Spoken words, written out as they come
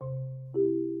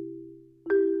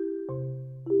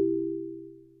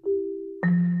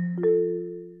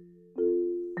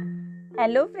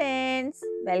Hello friends,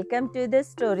 welcome to the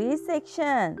story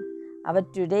section. Our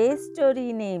today's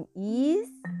story name is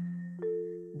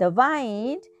The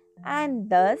Wind and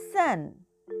the Sun.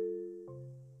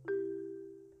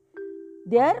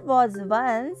 There was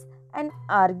once an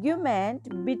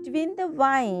argument between the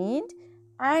wind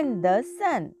and the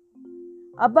sun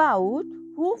about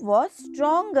who was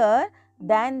stronger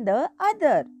than the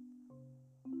other.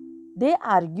 They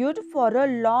argued for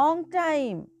a long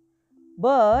time,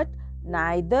 but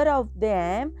neither of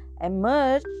them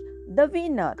emerged the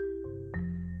winner.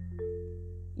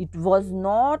 It was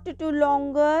not too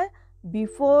longer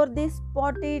before they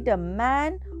spotted a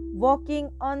man walking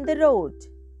on the road.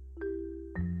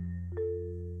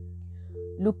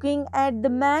 Looking at the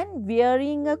man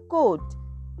wearing a coat,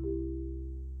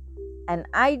 an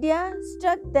idea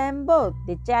struck them both.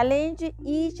 They challenged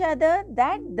each other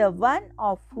that the one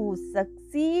of who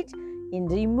succeeds in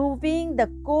removing the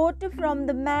coat from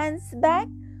the man's back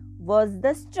was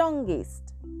the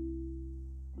strongest.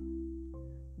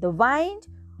 The wind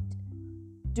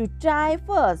to try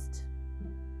first.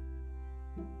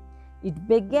 It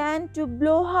began to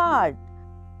blow hard,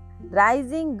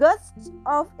 rising gusts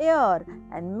of air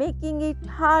and making it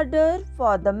harder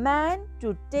for the man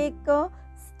to take a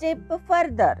step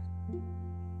further.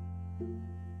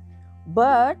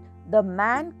 But the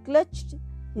man clutched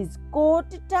his coat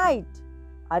tight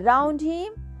around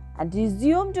him and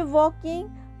resumed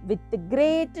walking with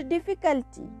great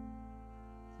difficulty.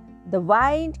 The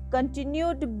wind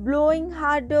continued blowing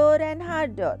harder and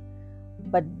harder,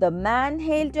 but the man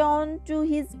held on to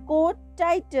his coat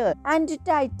tighter and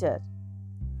tighter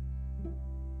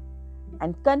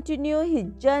and continued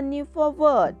his journey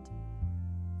forward.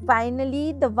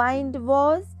 Finally, the wind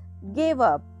gave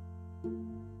up.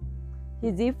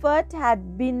 His effort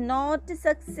had been not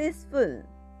successful.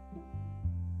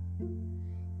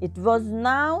 It was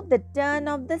now the turn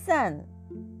of the sun.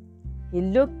 He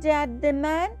looked at the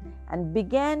man and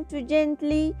began to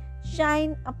gently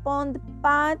shine upon the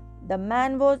path the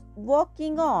man was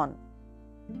walking on.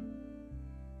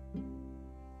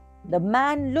 The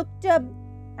man looked up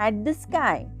at the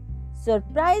sky,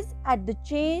 surprised at the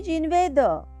change in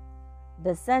weather.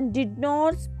 The sun did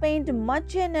not spend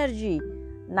much energy,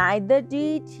 neither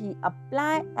did he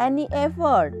apply any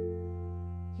effort.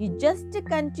 He just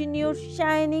continued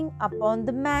shining upon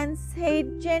the man's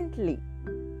head gently.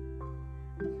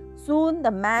 Soon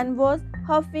the man was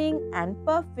huffing and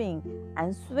puffing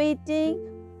and sweating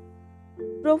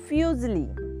profusely,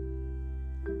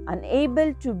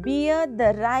 unable to bear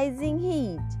the rising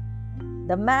heat.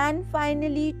 The man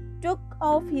finally took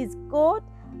off his coat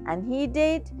and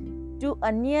headed to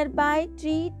a nearby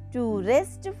tree to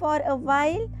rest for a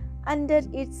while under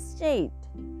its shade.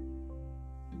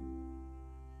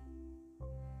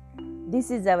 This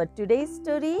is our today's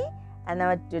story, and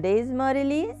our today's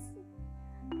moral is: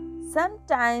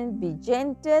 sometimes be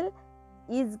gentle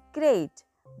is great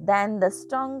than the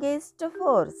strongest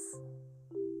force.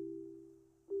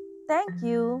 Thank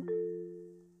you.